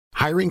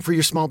Hiring for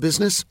your small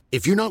business?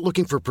 If you're not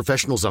looking for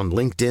professionals on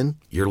LinkedIn,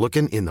 you're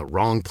looking in the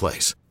wrong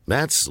place.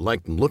 That's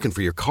like looking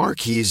for your car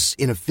keys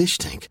in a fish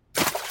tank.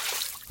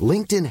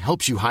 LinkedIn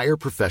helps you hire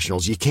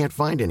professionals you can't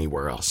find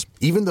anywhere else,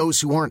 even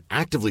those who aren't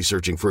actively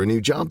searching for a new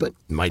job but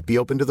might be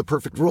open to the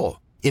perfect role.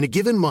 In a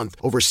given month,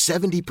 over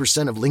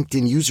 70% of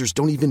LinkedIn users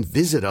don't even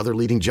visit other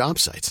leading job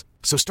sites.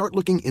 So start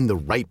looking in the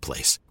right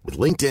place. With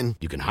LinkedIn,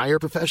 you can hire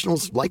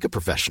professionals like a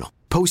professional.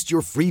 Post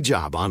your free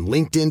job on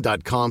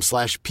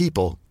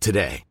linkedin.com/people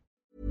today.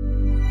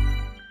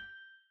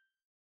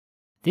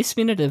 This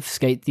minute of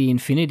Skate the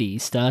Infinity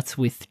starts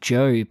with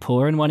Joe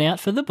pouring one out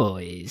for the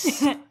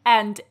boys.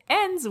 And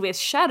ends with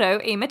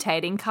Shadow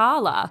imitating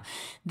Carla.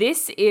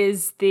 This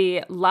is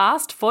the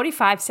last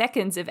 45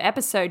 seconds of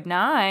episode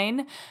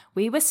 9.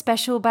 We were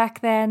special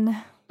back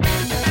then.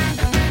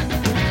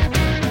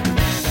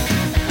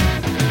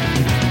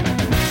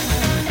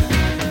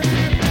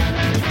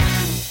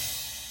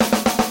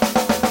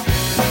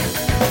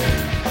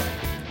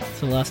 It's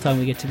the last time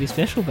we get to be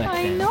special back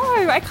then. I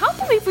know. I can't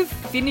believe we've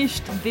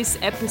finished this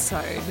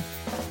episode.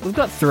 We've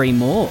got 3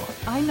 more.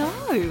 I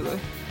know.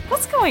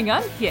 What's going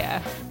on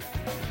here?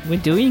 We're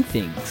doing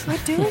things. We're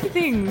doing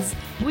things.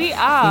 We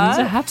are,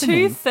 Things are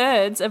happening.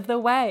 2/3 of the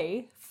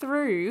way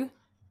through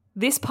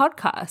this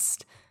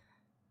podcast.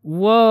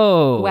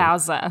 Whoa.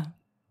 Wowza.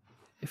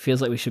 It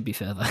feels like we should be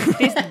further.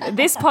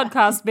 This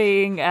podcast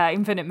being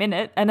Infinite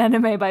Minute, an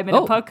anime by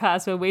minute Oh.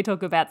 podcast where we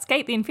talk about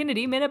Skate the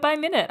Infinity minute by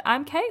minute.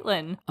 I'm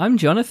Caitlin. I'm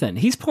Jonathan.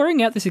 He's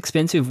pouring out this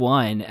expensive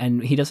wine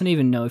and he doesn't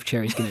even know if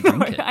Cherry's going to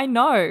drink it. I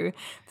know.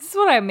 This is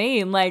what I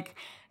mean. Like,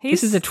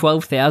 This is a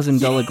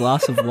 $12,000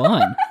 glass of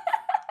wine.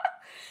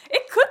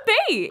 It could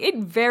be. It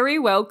very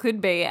well could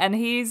be. And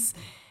he's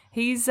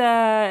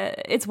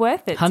it's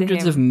worth it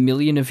Hundreds to of him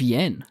million of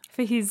yen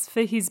for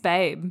his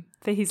babe,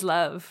 for his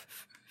love.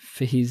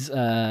 for his,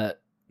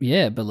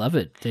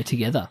 beloved. They're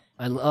together.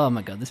 Oh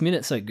my God, this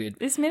minute's so good.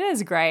 This minute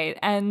is great.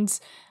 And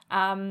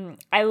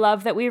I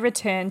love that we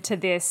return to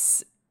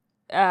this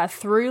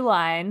through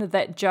line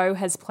that Joe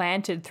has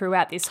planted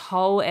throughout this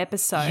whole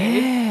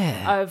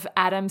episode of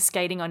Adam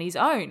skating on his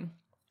own.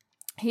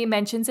 He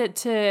mentions it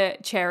to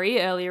Cherry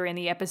earlier in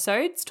the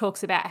episodes,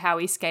 talks about how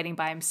he's skating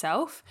by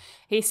himself.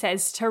 He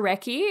says to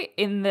Reki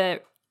in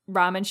the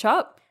ramen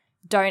shop,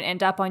 don't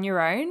end up on your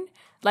own.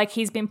 Like,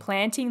 he's been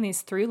planting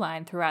this through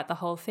line throughout the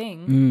whole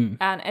thing.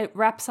 And it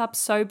wraps up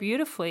so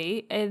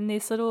beautifully in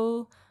this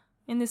little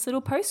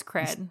post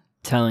cred.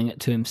 Telling it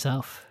to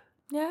himself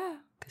Yeah.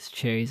 because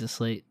Cherry's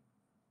asleep.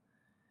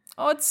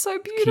 Oh, it's so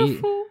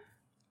beautiful.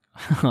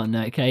 Oh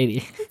no,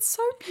 Katie. It's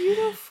so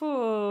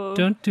beautiful.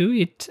 Don't do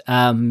it.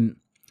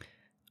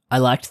 I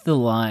liked the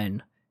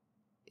line,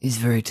 he's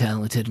very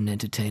talented and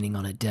entertaining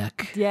on a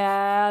deck.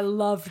 Yeah, I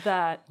love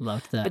that.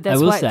 Loved that. But that's I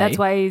will why say, that's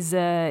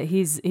why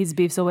his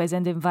beefs always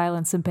end in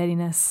violence and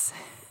pettiness.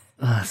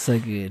 Oh, so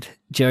good.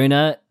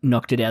 Jonah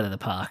knocked it out of the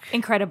park.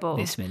 Incredible.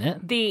 This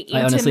minute. The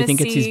I honestly think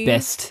it's his intimacy-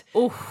 best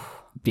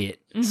Oof. bit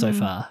so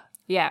far.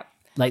 Yeah.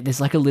 Like, there's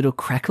like a little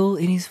crackle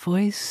in his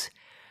voice.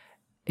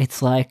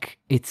 It's like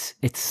it's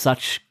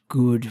such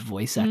good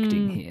voice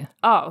acting here.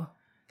 Oh,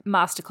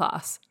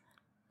 masterclass.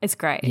 It's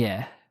great.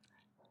 Yeah.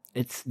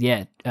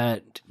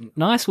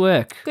 Nice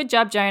work Good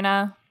job,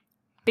 Jonah.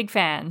 Big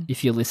fan.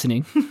 if you're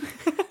listening.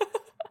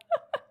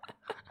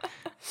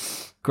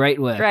 Great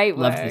work. Great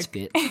Loved work. this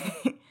bit.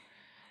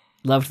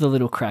 Loved the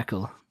little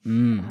crackle.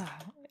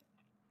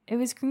 It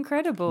was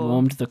incredible.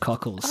 Warmed the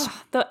cockles.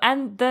 The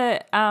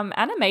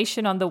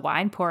animation on the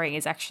wine pouring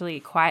is actually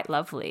quite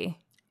lovely.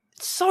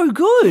 It's so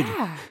good.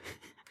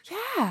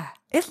 Yeah.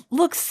 It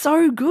looks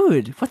so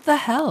good. What the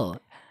hell?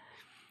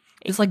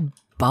 There's like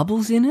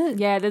bubbles in it.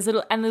 Yeah, the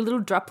little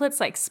droplets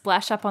like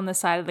splash up on the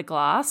side of the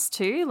glass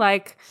too.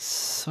 Like,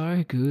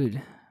 So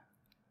good.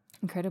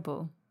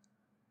 incredible.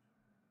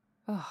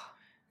 Oh,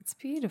 it's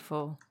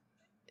beautiful.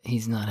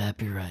 He's not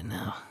happy right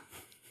now.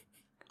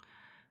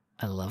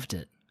 I loved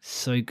it.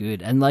 So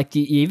good. And like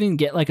you even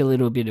get like a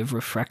little bit of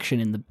refraction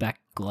in the back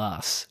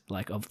glass,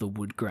 like of the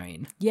wood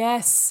grain.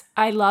 Yes,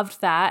 I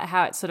loved that,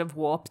 how it sort of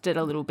warped it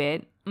a little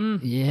bit.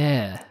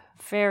 Yeah.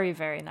 Very,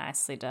 very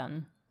nicely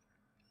done.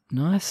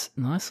 Nice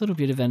little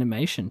bit of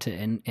animation to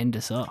end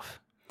us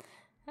off.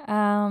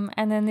 And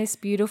then this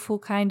beautiful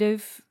kind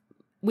of,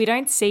 we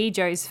don't see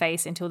Joe's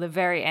face until the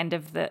very end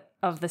of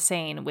the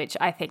scene, which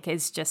I think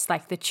is just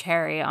like the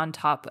cherry on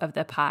top of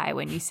the pie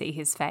when you see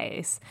his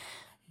face.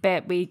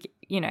 But we,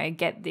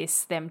 get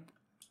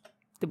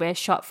we're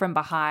shot from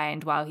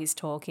behind while he's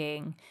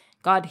talking.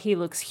 God, he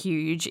looks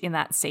huge in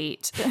that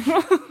seat.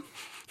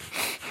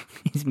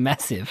 He's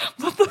massive.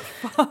 What the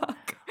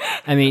fuck?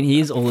 I mean, he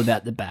is all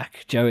about the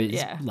back. Joe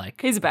is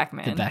like... He's a back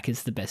man. The back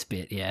is the best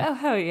bit, yeah. Oh,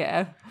 hell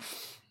yeah.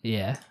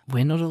 Yeah.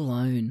 We're not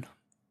alone.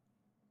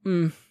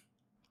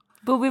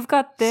 But we've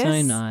got this.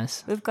 So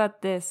nice. We've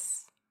got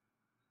this.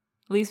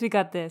 At least we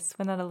got this.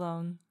 We're not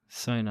alone.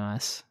 So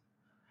nice.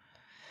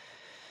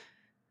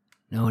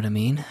 Know what I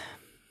mean?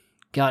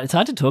 God, it's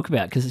hard to talk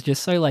about because it's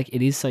just so like,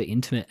 it is so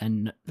intimate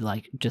and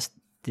like just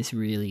this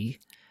really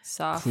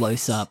Soft.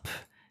 close up,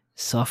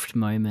 soft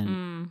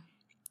moment.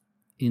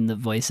 in the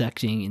voice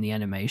acting, in the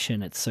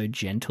animation. It's so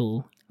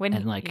gentle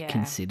and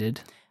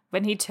considered.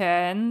 When he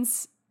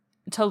turns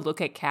to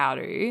look at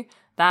Kaoru,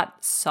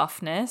 that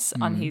softness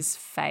on his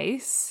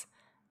face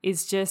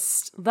is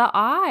just the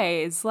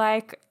eyes,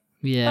 the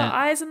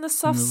eyes and the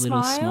soft and the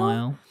little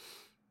smile.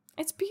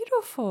 It's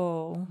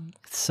beautiful.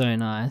 It's so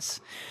nice.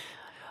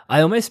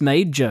 I almost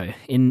made Joe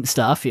in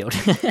Starfield.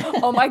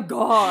 Oh my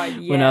god!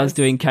 Yes. When I was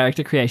doing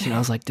character creation, I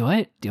was like, do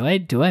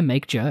I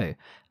make Joe?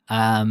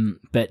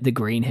 But the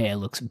green hair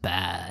looks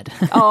bad.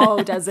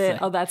 Oh, does it?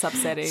 Oh, that's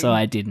upsetting. So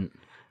I didn't.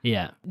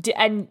 Yeah.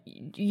 And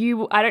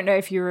I don't know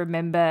if you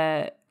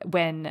remember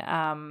when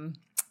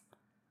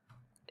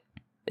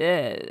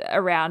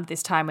around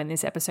this time when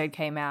this episode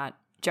came out,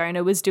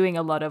 Jonah was doing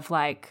a lot of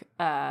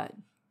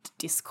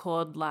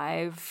Discord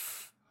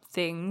live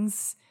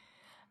things.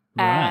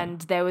 Right.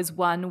 And there was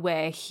one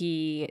where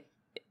he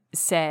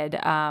said,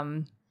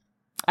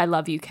 I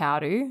love you,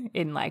 Kaoru,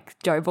 in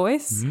Joe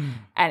voice.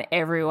 And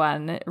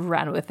everyone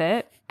ran with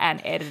it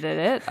and edited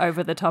it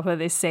over the top of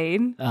this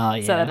scene. Oh,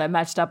 yeah. So that it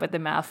matched up with the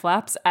mouth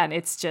flaps. And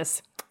it's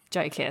just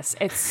Joe kiss.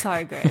 It's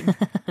so good.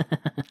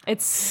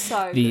 It's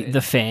so good.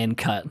 The fan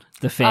cut.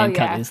 The fan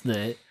cut is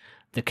the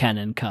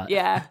canon cut.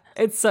 Yeah,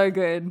 it's so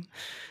good.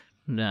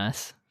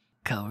 Nice.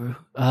 Kaoru.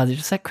 Oh, there's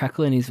just that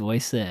crackle in his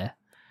voice there.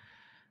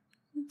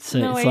 So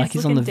No, it's like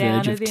he's on the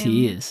verge of him.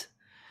 tears.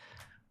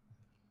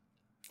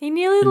 He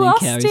nearly And then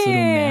lost Kaoru's little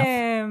mouth.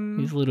 him.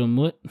 His little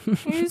mutt.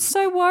 He was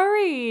so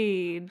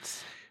worried.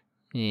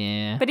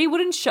 Yeah. But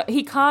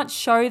he can't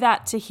show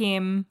that to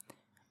him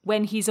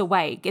when he's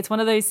awake. It's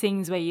one of those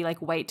things where you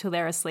wait till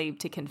they're asleep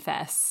to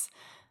confess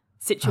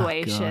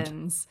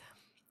situations.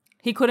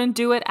 He couldn't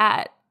do it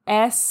at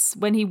S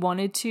when he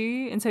wanted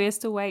to, and so he has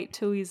to wait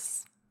till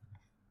he's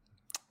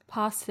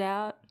passed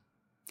out.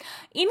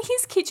 In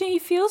his kitchen, he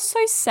feels so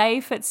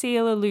safe at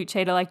Cielo Luce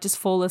to just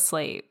fall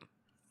asleep.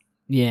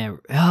 Yeah.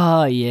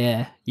 Oh,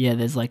 yeah. Yeah,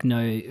 there's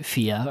no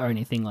fear or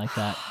anything like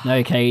that.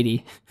 No,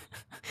 Katie.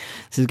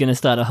 This is going to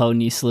start a whole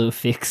new slew of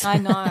fics. I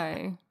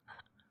know.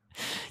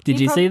 Did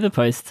you see the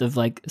posts of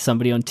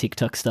somebody on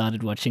TikTok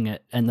started watching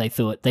it and they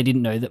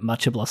didn't know that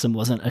Matcha Blossom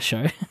wasn't a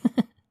show?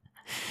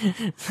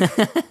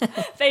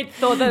 They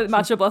thought that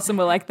Matcha Blossom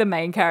were the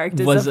main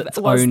characters was of its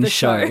was own the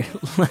show.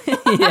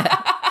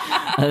 Yeah.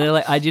 And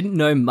they're I didn't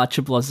know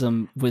Matcha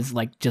Blossom was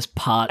just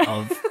part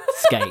of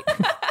Skate.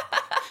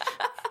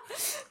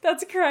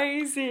 That's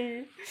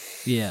crazy.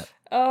 Yeah.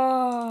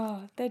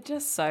 Oh, they're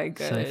just so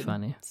good. So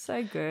funny.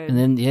 So good. And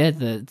then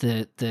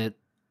the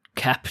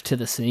cap to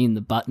the scene,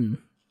 the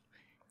button,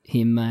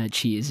 him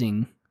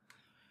cheersing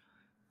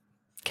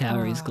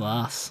Kaoru's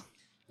glass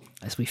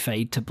as we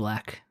fade to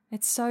black.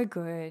 It's so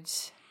good.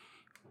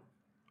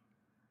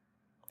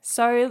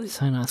 So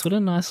nice. What a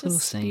nice little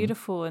just scene.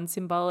 beautiful and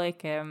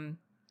symbolic.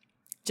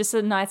 Just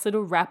a nice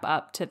little wrap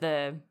up to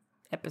the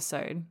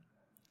episode.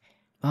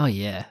 Oh,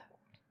 yeah.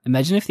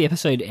 Imagine if the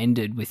episode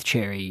ended with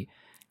Cherry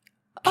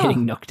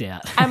getting knocked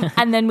out.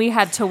 And then we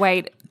had to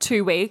wait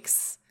 2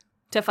 weeks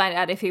to find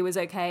out if he was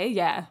okay.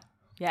 Yeah.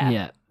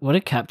 Yeah. What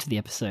a cap to the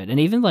episode. And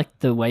even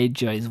the way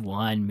Joe's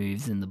wine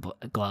moves in the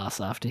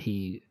glass after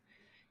he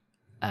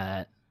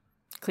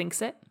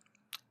Clinks it.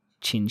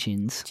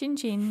 Chin-chins.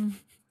 Chin-chin.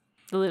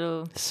 The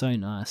little... So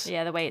nice.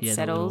 Yeah, the way it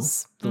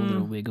settles. The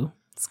little wiggle.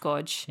 It's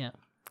gorge. Yeah.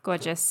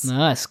 Gorgeous.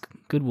 Nice.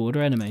 Good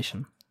water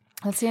animation.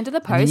 That's the end of the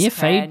And post.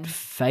 then,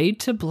 fade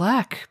to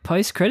black.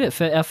 Post-credit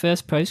for our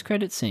first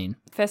post-credit scene.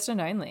 First and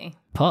only.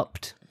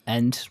 Popped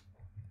and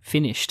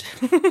finished.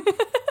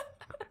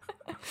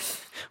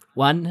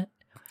 One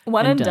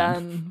and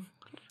done.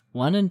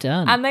 One and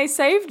done. And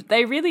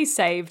they really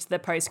saved the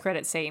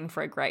post-credit scene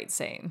for a great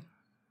scene.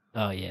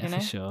 Oh, yeah, for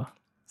sure.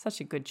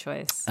 Such a good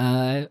choice.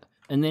 And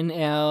then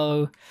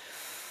our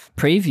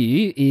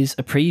preview is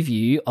a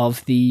preview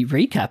of the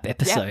recap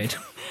episode.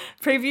 Yep.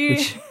 Preview.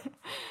 Which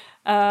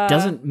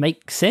doesn't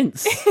make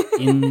sense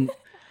in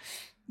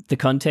the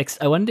context.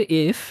 I wonder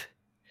if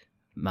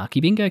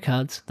Marky Bingo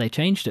cards, they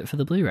changed it for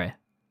the Blu-ray.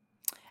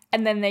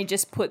 And then they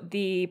just put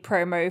the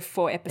promo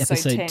for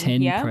episode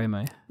 10 here?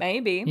 promo.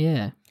 Maybe.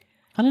 Yeah.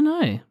 I don't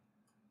know.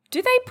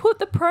 Do they put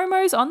the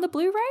promos on the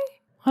Blu-ray?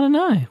 I don't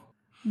know.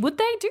 Would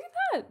they do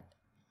that?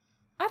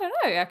 I don't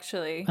know,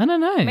 actually. I don't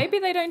know. Maybe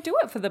they don't do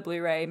it for the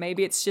Blu-ray.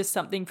 Maybe it's just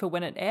something for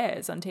when it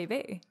airs on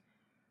TV.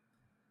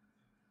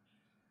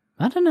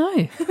 I don't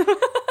know.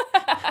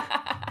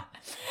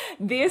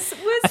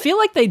 I feel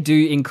like they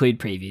do include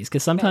previews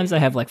because sometimes they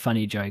have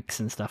funny jokes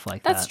and stuff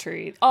like that. That's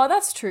true. Oh,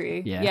 that's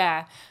true.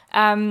 Yeah.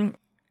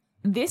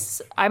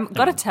 This, I'm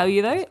got to tell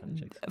you though,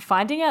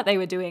 finding out they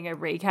were doing a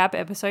recap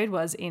episode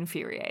was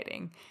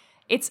infuriating.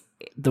 It's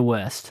the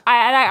worst.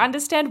 I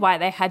understand why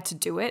they had to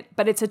do it,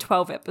 but it's a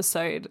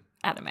 12-episode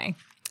anime.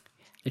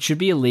 It should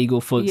be illegal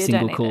for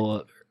single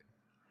core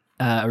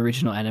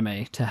original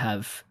anime to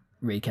have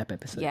recap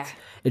episodes. Yeah.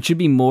 It should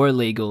be more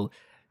illegal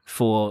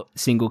for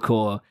single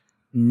core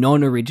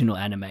non-original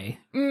anime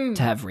to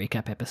have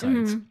recap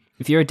episodes.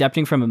 If you're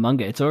adapting from a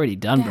manga, it's already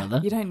done, brother.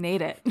 You don't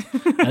need it.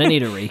 I don't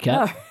need a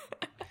recap.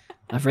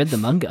 No. I've read the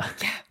manga,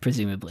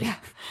 presumably.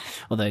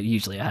 Although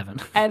usually I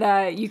haven't.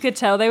 And you could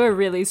tell they were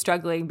really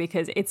struggling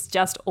because it's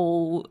just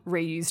all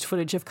reused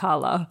footage of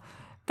Carla.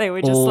 They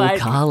were just all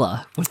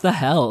Carla. What the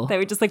hell? They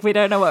were just like, we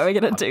don't know what we're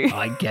going to do.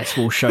 I guess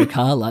we'll show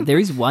Carla. There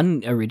is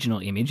one original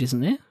image,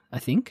 isn't there? I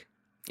think.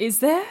 Is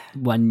there?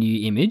 One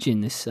new image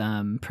in this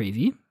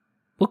preview.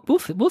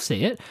 We'll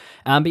see it.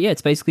 But yeah,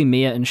 it's basically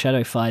Mia and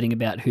Shadow fighting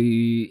about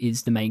who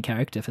is the main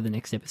character for the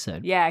next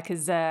episode. Yeah,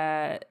 because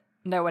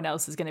no one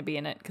else is going to be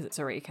in it because it's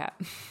a recap.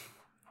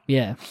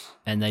 Yeah,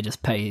 and they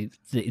just pay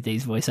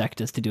these voice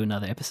actors to do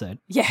another episode.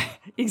 Yeah,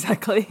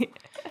 exactly.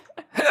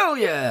 Hell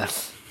yeah!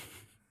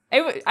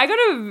 I got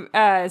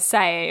to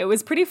say, it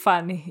was pretty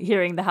fun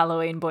hearing the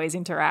Halloween boys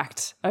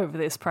interact over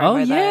this promo. Oh,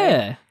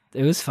 yeah.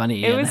 It was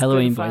funny. It was the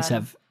Halloween good boys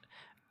fun.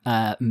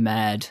 have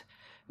mad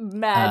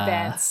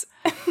bands.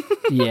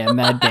 Yeah,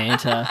 mad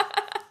banter.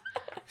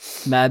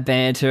 Mad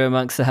banter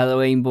amongst the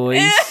Halloween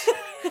boys.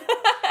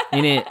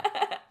 In it.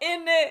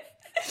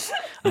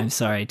 I'm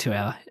sorry to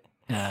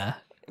our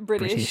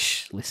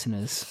British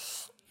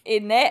listeners.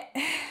 In it.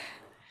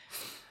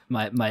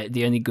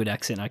 The only good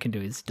accent I can do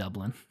is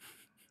Dublin.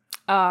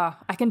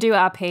 I can do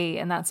RP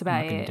and that's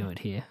about I can it. do it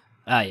here.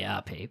 Oh, yeah,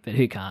 RP, but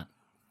who can't?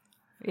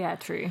 Yeah,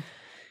 true.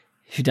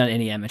 If you've done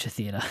any amateur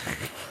theatre.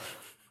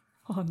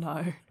 Oh,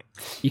 no.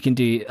 You can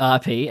do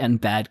RP and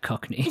bad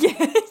Cockney.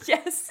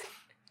 Yes.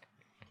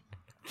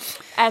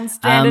 And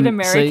standard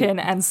American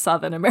and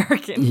Southern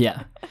American.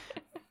 Yeah.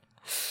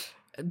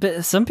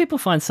 But some people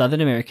find Southern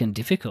American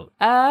difficult.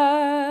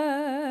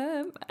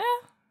 I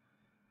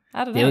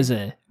don't know. There was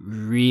a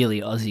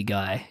really Aussie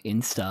guy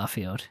in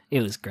Starfield.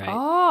 It was great.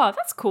 Oh,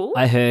 that's cool.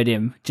 I heard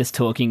him just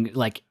talking,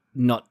 like,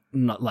 not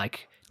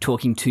like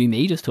talking to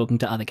me, just talking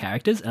to other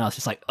characters. And I was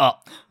just like, oh,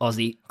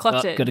 Aussie.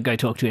 Clocked it. Got to go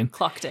talk to him.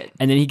 Clocked it.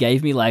 And then he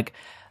gave me, like,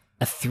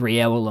 a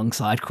 3-hour-long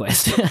side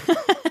quest.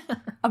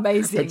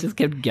 Amazing. It just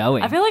kept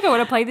going. I feel like I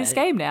want to play this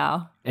game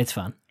now. It's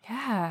fun.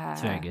 Yeah.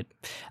 It's very good.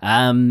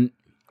 And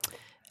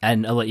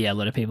a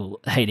lot of people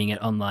hating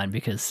it online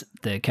because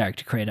the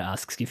character creator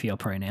asks you for your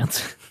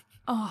pronouns.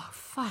 Oh,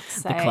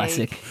 fuck's The sake.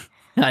 classic.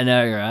 I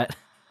know, right?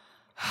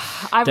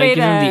 I Don't mean,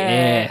 give him the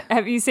air.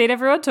 Have you seen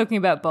everyone talking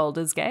about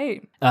Baldur's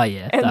Gate? Oh,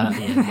 yeah. And how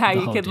the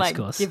you whole can,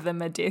 discourse. give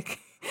them a dick.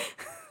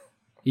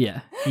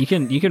 Yeah. You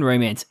can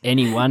romance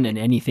anyone and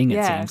anything,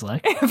 it seems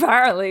like.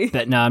 Apparently.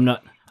 But no, I'm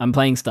not. I'm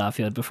playing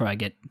Starfield before I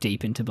get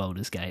deep into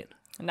Baldur's Gate.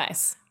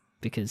 Nice.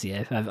 Because,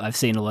 yeah, I've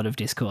seen a lot of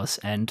discourse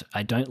and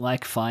I don't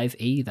like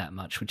 5e that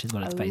much, which is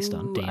what it's based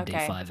on, D&D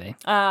okay. 5e.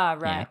 Ah,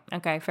 right. Yeah.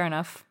 Okay, fair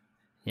enough.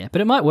 Yeah,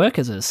 but it might work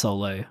as a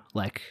solo,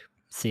 like,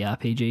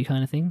 CRPG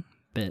kind of thing,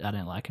 but I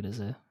don't like it as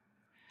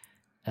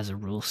a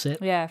rule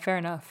set. Yeah, fair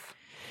enough.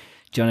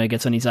 Jonah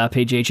gets on his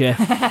RPG chair.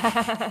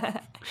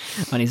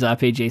 On his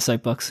RPG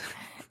soapbox.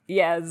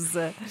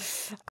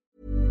 Yes.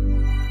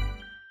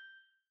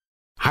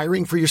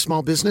 Hiring for your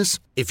small business?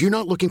 If you're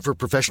not looking for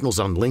professionals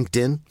on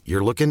LinkedIn,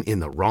 you're looking in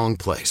the wrong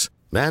place.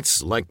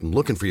 That's like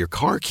looking for your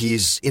car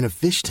keys in a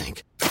fish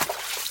tank.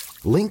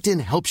 LinkedIn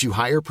helps you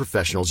hire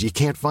professionals you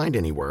can't find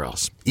anywhere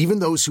else, even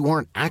those who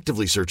aren't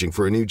actively searching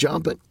for a new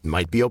job but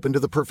might be open to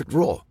the perfect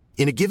role.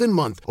 In a given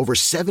month, over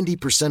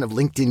 70% of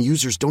LinkedIn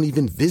users don't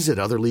even visit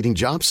other leading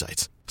job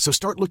sites. So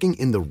start looking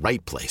in the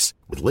right place.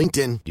 With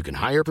LinkedIn, you can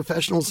hire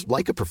professionals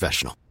like a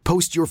professional.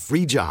 Post your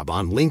free job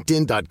on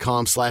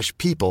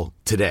linkedin.com/people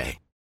today.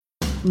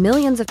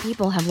 Millions of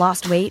people have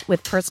lost weight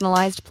with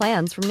personalized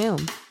plans from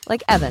Noom.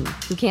 Like Evan,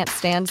 who can't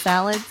stand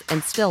salads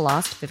and still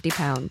lost 50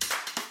 pounds.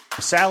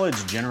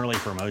 Salads generally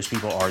for most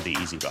people are the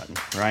easy button,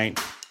 right?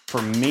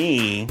 For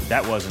me,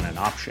 that wasn't an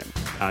option.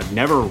 I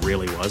never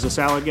really was a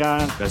salad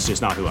guy. That's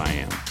just not who I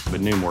am.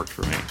 But Noom worked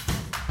for me.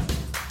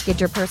 Get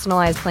your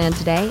personalized plan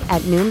today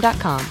at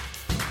Noom.com.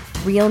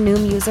 Real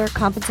Noom user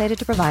compensated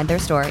to provide their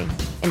story.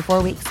 In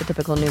 4 weeks, the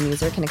typical Noom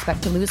user can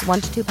expect to lose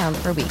 1 to 2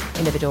 pounds per week.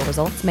 Individual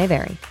results may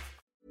vary.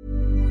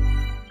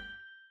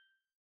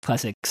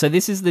 Classic. So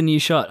this is the new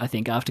shot, I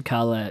think, after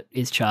Carla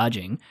is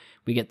charging.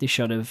 We get this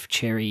shot of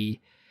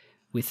Cherry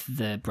with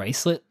the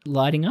bracelet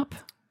lighting up.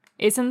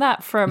 Isn't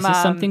that from Is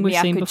this something we've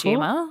seen Miyakojima?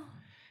 before?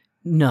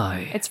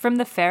 No. It's from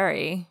the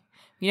ferry.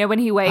 You know when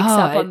he wakes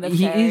up on the ferry?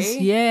 He is,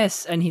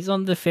 yes, and he's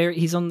on the ferry.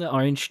 He's on the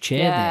orange chair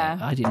Yeah.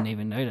 there. I didn't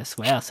even notice.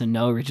 Wow, so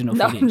no original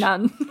No, footage.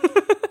 none.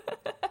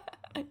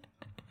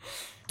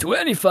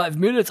 25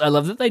 minutes. I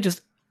love that they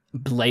just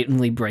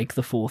blatantly break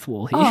the fourth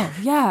wall here. Oh,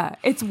 yeah.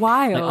 It's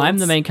wild. Like, I'm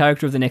the main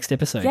character of the next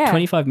episode. Yeah.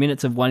 25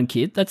 minutes of one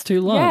kid? That's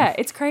too long. Yeah,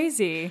 it's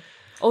crazy.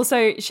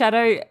 Also,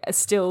 Shadow is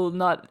still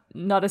not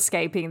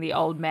escaping the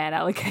old man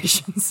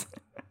allegations.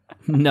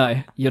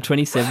 No, you're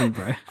 27,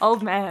 bro.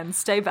 Old man,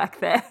 stay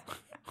back there.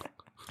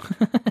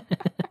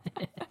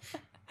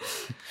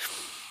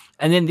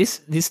 And then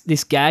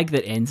this gag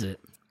that ends it,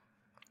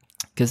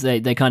 because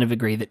they kind of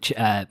agree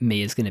that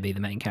Mia's going to be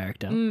the main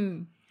character,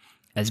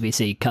 as we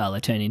see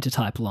Carla turn into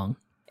Type Long.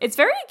 It's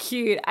very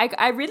cute.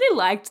 I really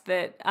liked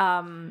that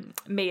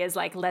Mia's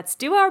like, let's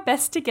do our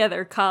best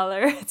together,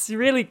 Carla. It's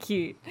really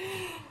cute.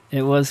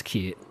 It was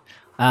cute.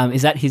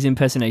 Is that his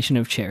impersonation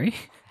of Cherry?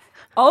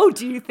 Oh,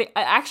 do you think?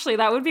 Actually,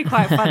 that would be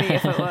quite funny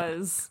if it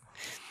was.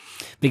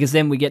 Because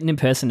then we get an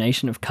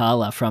impersonation of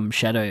Carla from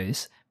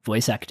Shadow's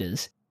voice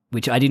actors,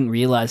 which I didn't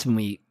realize when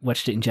we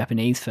watched it in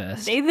Japanese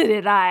first. Neither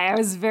did I. I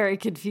was very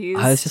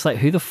confused. I was just like,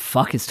 who the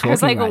fuck is talking I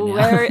was like,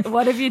 right now?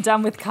 what have you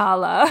done with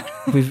Carla?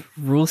 We've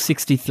Rule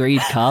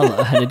 63'd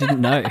Carla, and I didn't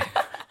know.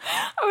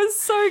 I was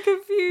so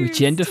confused. We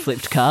gender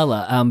flipped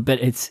Carla, but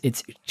it's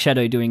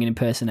Shadow doing an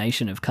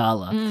impersonation of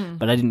Carla,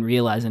 but I didn't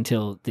realize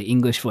until the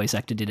English voice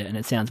actor did it, and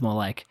it sounds more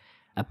like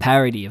a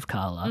parody of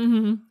Carla.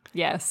 Mm-hmm.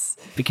 Yes.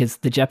 Because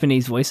the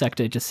Japanese voice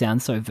actor just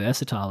sounds so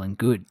versatile and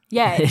good.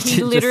 Yeah, It he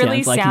just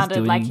literally sounds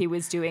sounded like doing- he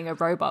was doing a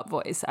robot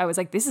voice. I was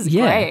like, this is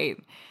Yeah. great.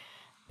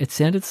 It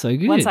sounded so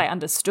good. Once I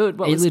understood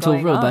what A was little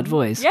going robot on.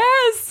 voice.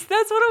 Yes,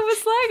 that's what it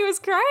was like. It was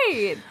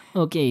great.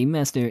 Okay,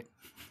 master.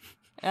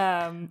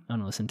 Um, I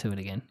want to listen to it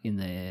again in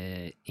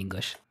the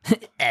English.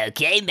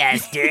 Okay,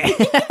 master.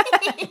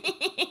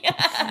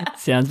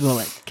 Sounds more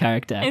like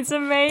character. it's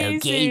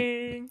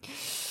amazing.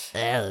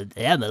 Oh,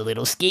 I'm a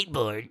little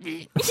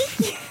skateboard.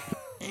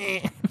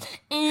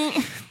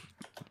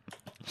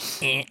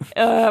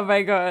 Oh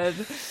my god.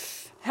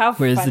 How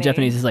Whereas funny. the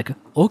Japanese is like,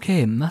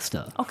 okay,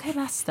 master. Okay,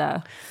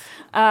 master.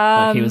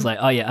 Like he was like,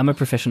 oh yeah, I'm a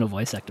professional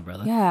voice actor,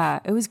 brother. Yeah,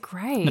 it was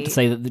great. Not to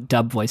say that the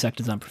dub voice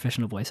actors aren't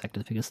professional voice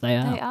actors, because they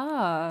are. They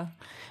are.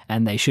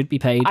 And they should be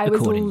paid I was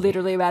accordingly.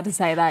 literally about to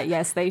say that.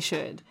 Yes, they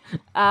should.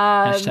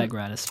 Hashtag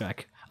writer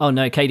strike. Oh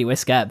no, Katie, we're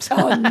scabs.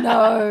 Oh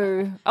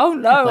no! Oh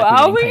no! Like we're Are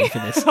getting we? paid for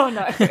this. Oh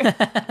no!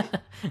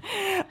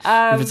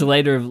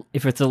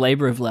 If it's a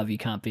labor of love, you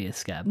can't be a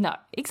scab. No,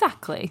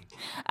 exactly.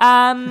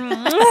 Tell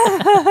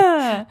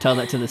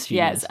that to the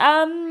studios.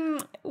 Yes.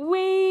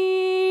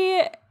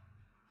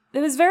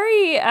 There was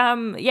very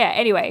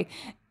anyway,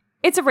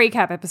 it's a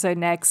recap episode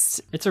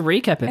next. It's a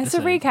recap episode. It's a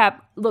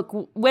recap. Look,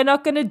 we're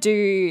not going to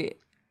do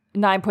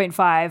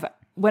 9.5.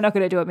 We're not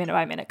going to do it minute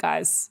by minute,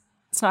 guys.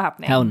 It's not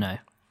happening. Hell no.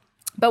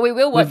 But we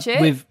will watch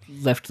it. We've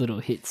left little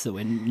hits, so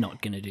we're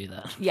not going to do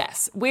that.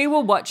 Yes, we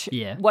will watch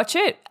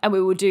it, and we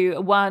will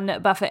do one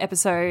buffer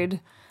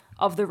episode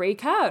of the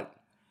recap,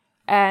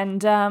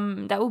 and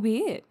that will be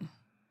it.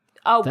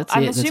 Oh, That's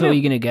I'm it. That's all assuming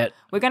you're going to get.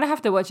 we're going to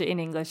have to watch it in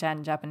English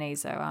and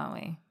Japanese, though, aren't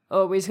we?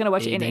 Or we're just going to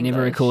watch it in They English?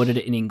 never recorded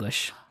it in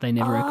English. They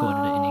never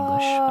recorded it in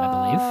English, I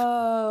believe.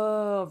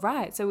 Oh,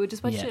 right. So we'll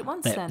just watch it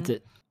once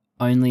then.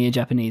 Only a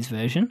Japanese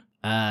version.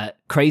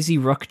 Crazy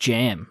Rock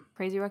Jam.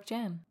 Crazy Rock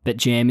Jam. But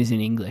jam is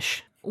in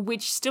English.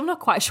 Which still not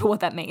quite sure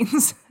what that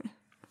means.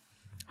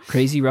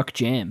 Crazy Rock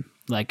Jam.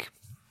 Like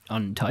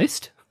on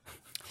toast?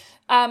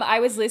 I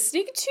was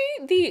listening to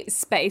the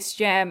Space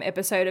Jam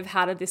episode of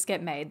How Did This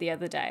Get Made the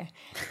other day,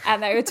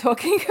 and they were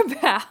talking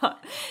about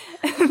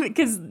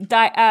because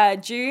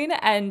June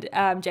and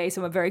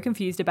Jason were very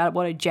confused about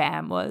what a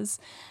jam was,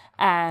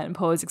 and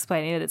Paul was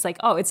explaining it. It's like,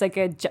 oh, it's like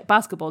a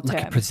basketball term.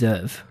 Like a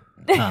preserve.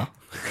 Oh.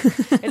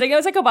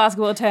 It's like a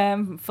basketball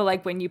term for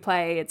like when you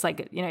play. It's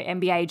like, you know,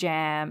 NBA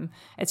Jam.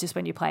 It's just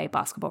when you play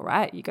basketball,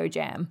 right? You go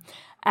jam.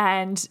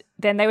 And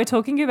then they were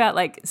talking about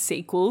like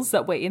sequels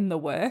that were in the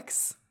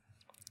works.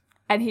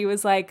 And he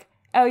was like,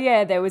 oh,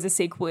 yeah, there was a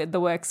sequel in the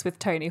works with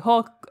Tony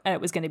Hawk and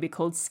it was going to be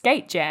called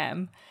Skate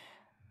Jam.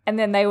 And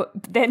then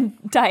then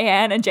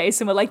Diane and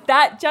Jason were like,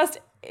 that just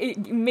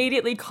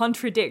immediately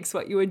contradicts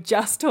what you were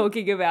just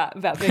talking about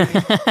being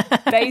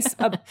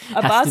a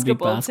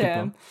basketball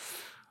term.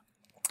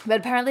 But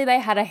apparently they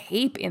had a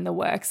heap in the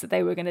works that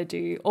they were going to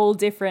do, all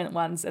different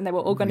ones, and they were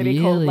all going to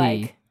be called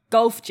like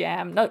Golf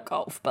Jam. Not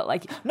golf, but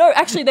like, no,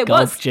 actually there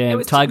Golf was. Jam, it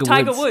was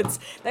Tiger Woods.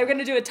 They were going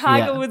to do a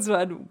Tiger Woods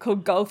one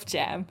called Golf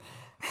Jam.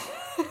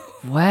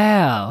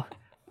 Wow.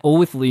 All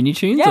with Looney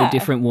Tunes Yeah. or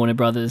different Warner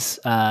Brothers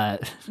No,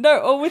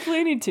 all with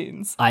Looney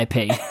Tunes.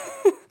 IP?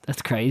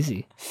 That's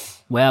crazy.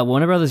 Wow,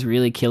 Warner Brothers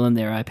really killing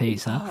their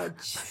IPs, huh?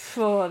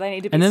 Oh, they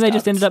need to be And then they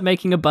just stopped. ended up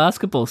making a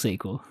basketball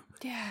sequel.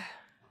 Yeah.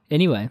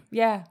 Anyway,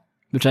 Yeah.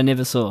 which I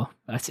never saw.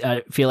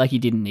 I feel like you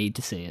didn't need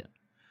to see it.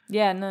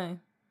 Yeah, no.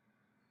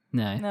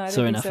 No, I don't saw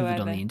think enough so of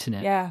it on either. the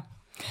internet. Yeah.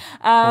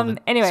 the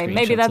Anyway,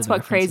 maybe screenshots that's of the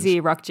what Crazy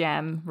references. Rock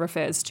Jam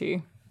refers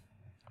to.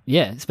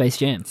 Yeah, Space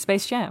Jam.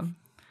 Space Jam.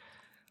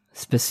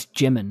 Space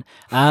Jammin'.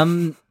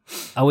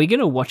 Are we going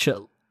to watch it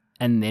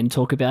and then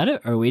talk about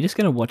it? Or are we just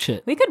going to watch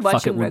it? We could watch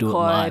Fuck and we'll record. do it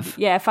live.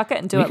 Yeah, fuck it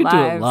and do We it could live.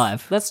 do it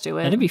live. Let's do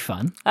it. That'd be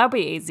fun. That'll be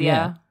easier.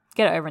 Yeah.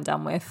 Get it over and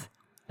done with.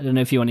 I don't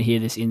know if you want to hear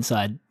this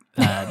inside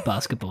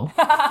basketball.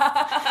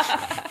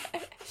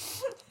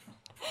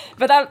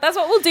 But that's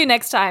what we'll do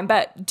next time.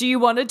 But do you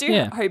want to do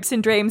Yeah. Hopes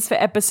and Dreams for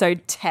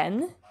episode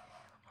 10?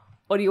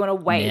 Or do you want to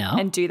wait Now?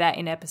 and do that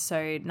in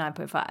episode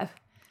 9.5?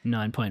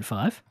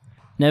 9.5.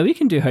 No, we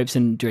can do Hopes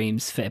and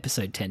Dreams for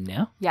episode 10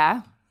 now.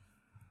 Yeah?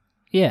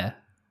 Yeah.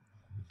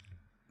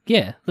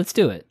 Yeah, let's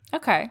do it.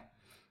 Okay.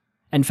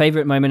 And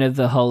favourite moment of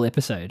the whole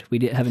episode. We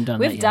haven't done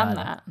that We've yet. done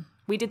either. that.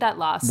 We did that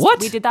last. What?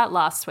 We did that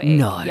last week.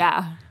 No.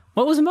 Yeah.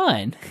 What was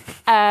mine?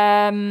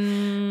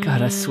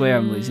 God, I swear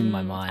I'm losing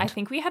my mind. I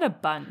think we had a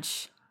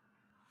bunch.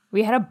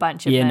 We had a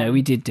bunch of Yeah, them. no,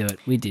 we did do it.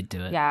 We did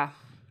do it. Yeah.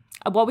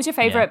 What was your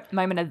favourite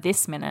moment of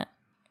this minute?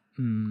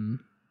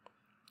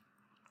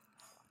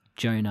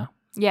 Jonah.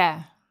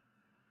 Yeah.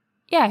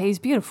 Yeah, he's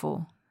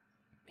beautiful.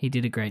 He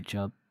did a great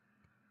job.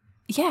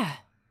 Yeah.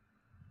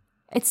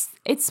 It's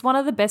one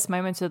of the best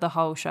moments of the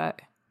whole show.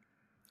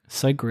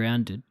 So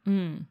grounded.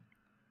 It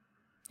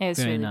was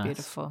Very really nice.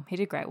 beautiful. He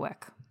did great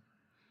work.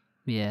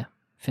 Yeah.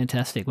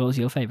 Fantastic. What was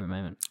your favourite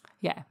moment?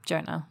 Yeah,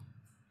 Jonah.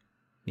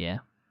 Yeah.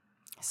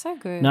 So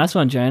good. Nice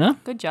one, Jonah.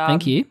 Good job.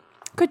 Thank you.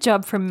 Good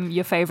job from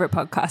your favourite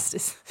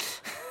podcasters.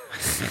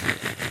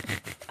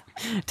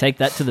 Take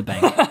that to the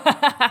bank.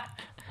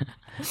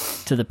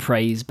 To the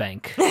praise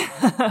bank.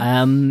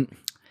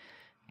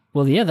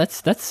 Well, yeah,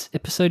 that's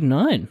episode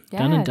 9. Yeah,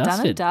 done and dusted.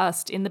 Done and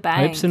dust in the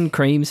bank. Hopes and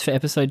creams for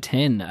episode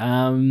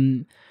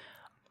 10.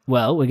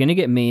 Well, we're going to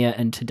get Mia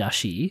and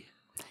Tadashi.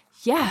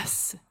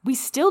 Yes, we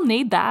still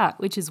need that,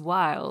 which is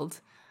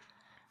wild.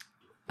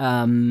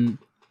 And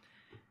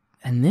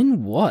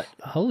then what?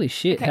 Holy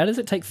shit. Okay. How does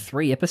it take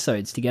 3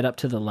 episodes to get up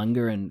to the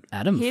Lunga and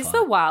Adam Here's fight?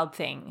 the wild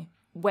thing.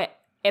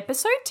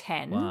 Episode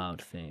 10.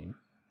 Wild thing.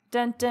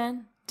 Dun,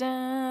 dun,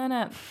 dun,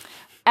 dun.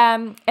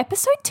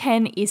 Episode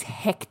 10 is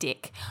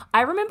hectic.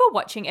 I remember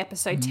watching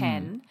episode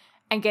 10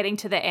 and getting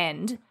to the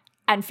end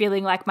and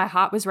feeling like my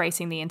heart was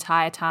racing the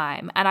entire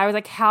time. And I was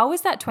like, how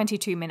is that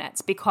 22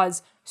 minutes?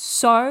 Because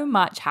so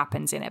much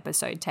happens in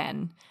episode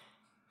 10.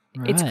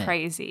 Right. It's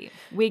crazy.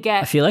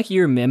 I feel like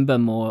you remember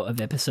more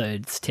of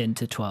episodes 10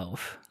 to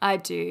 12. I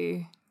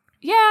do.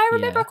 Yeah, I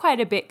remember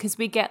quite a bit because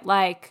we get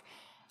like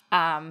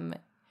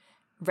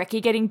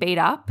Reki getting beat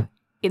up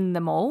in the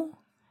mall.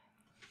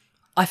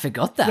 I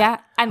forgot that. Yeah.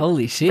 And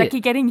holy shit.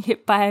 Reki getting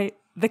hit by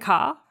the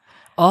car.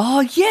 Oh,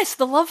 yes,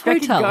 the Love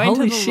Reki Hotel. going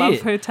Holy to the shit.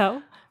 Love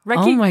Hotel.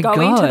 Reki my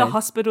going to the God.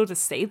 hospital to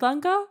see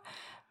Lunga.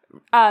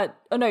 To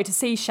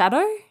see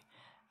Shadow.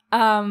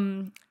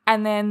 And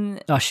then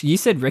Oh, you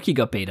said Reki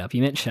got beat up.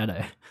 You meant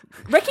Shadow.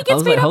 Reki I gets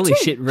was beat like, up holy too.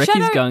 shit, Reki's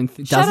Shadow, going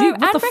through. Does Shadow he?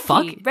 What and the Reki.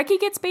 fuck? Reki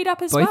gets beat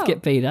up as well. Both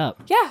get beat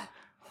up. Yeah.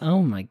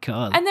 Oh my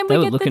God. And then they we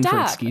were get looking the for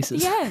dap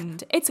excuses. at the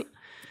end. It's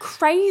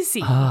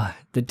crazy. Ah,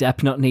 the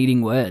DAP not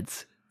needing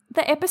words.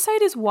 The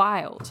episode is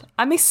wild.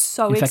 I'm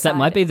so In excited. fact, that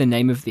might be the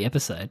name of the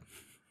episode.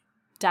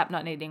 Dap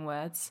not needing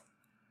words.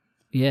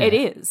 Yeah. It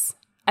is,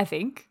 I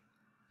think.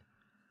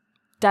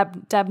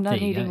 Dab not There you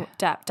needing go.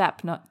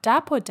 dap not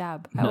dap or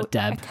dab. Not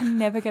dab. I can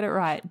never get it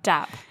right.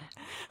 Dap.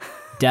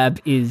 Dab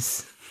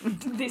is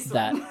This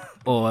that one.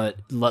 or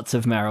lots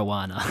of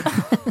marijuana.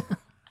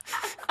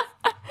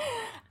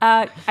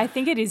 I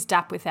think it is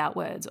dap without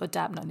words or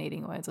dab not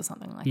needing words or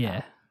something like Yeah.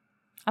 that.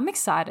 I'm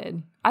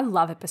excited. I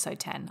love episode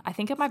 10. I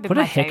think it might be What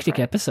my a hectic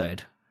favorite.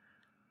 episode.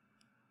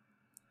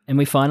 And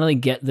we finally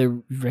get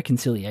the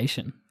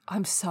reconciliation.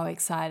 I'm so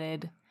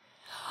excited.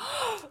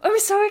 I'm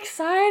so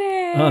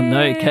excited. Oh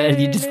no, Kat,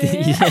 you're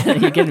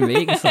getting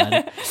me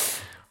excited.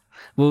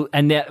 Well,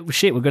 and now,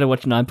 shit, we've got to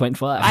watch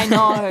 9.5. I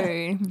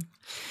know.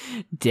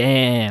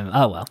 Damn.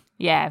 Oh well.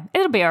 Yeah,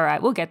 it'll be all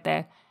right. We'll get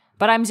there.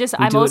 But I'm do also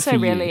it for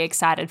really you,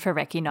 excited for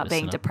Reki not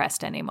being listener.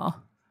 depressed anymore.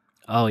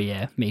 Oh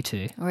yeah, me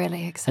too.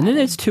 Really excited. And then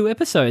there's 2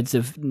 episodes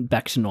of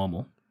Back to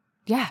Normal.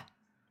 Yeah.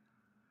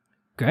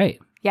 Great.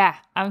 Yeah,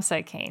 I'm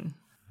so keen.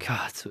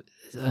 God,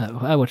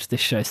 I watched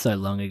this show so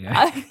long ago.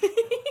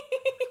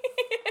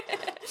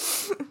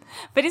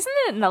 But isn't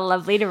it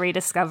lovely to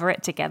rediscover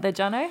it together,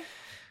 Jono?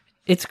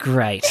 It's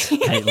great,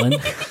 Caitlin.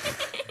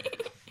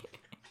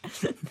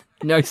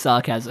 No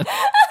sarcasm.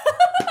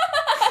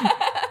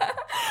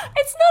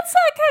 It's not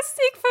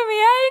sarcastic for me.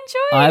 I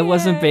enjoy it. I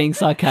wasn't being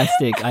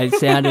sarcastic. I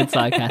sounded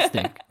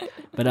sarcastic.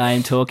 But I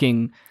am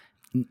talking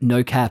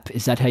no cap.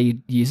 Is that how you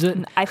use it?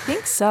 I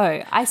think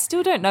so. I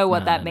still don't know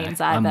what that No.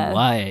 means either. I'm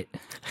white.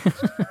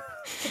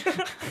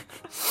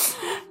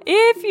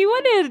 If you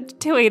want to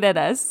tweet at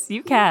us,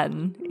 you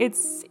can.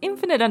 It's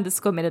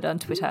infinite_minute on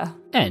Twitter.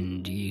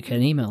 And you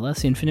can email us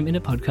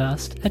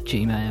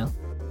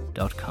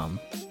infiniteminutepodcast@gmail.com.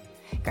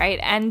 Great.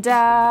 And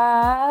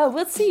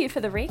we'll see you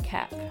for the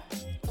recap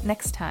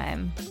next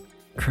time.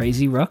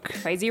 Crazy Rock,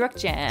 Crazy Rock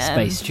Jam.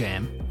 Space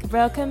Jam.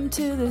 Welcome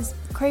to this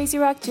Crazy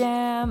Rock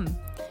Jam.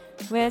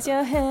 Where's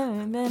your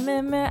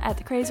hem at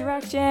the Crazy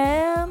Rock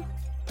Jam?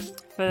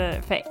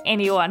 For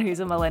anyone who's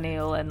a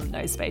millennial and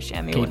knows Space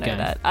Jam, you will know going.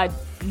 that.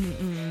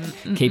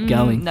 Keep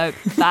going. Nope.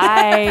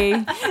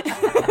 Bye.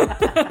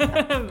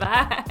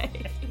 Bye.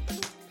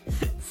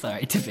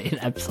 Sorry to be an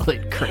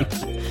absolute creep.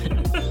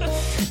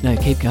 No,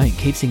 keep going.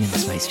 Keep singing the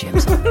Space Jam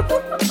song.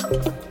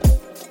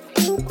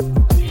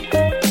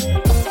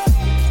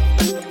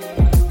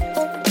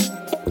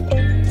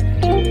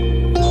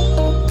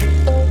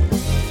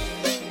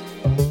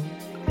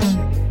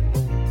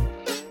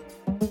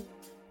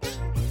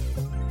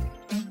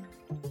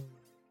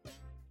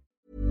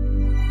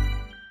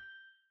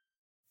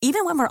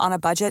 Even when we're on a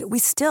budget, we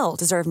still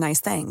deserve nice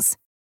things.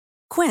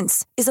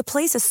 Quince is a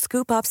place to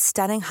scoop up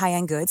stunning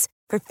high-end goods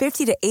for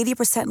 50 to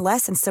 80%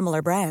 less than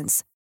similar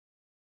brands.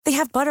 They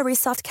have buttery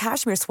soft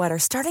cashmere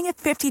sweaters starting at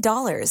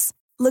 $50,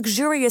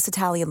 luxurious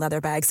Italian leather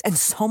bags, and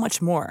so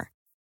much more.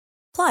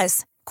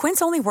 Plus,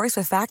 Quince only works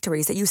with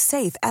factories that use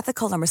safe,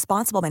 ethical, and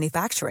responsible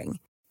manufacturing.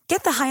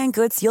 Get the high-end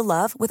goods you'll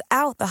love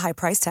without the high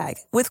price tag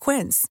with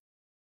Quince.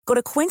 Go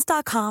to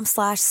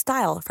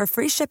quince.com/style for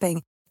free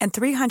shipping and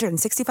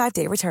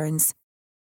 365-day returns.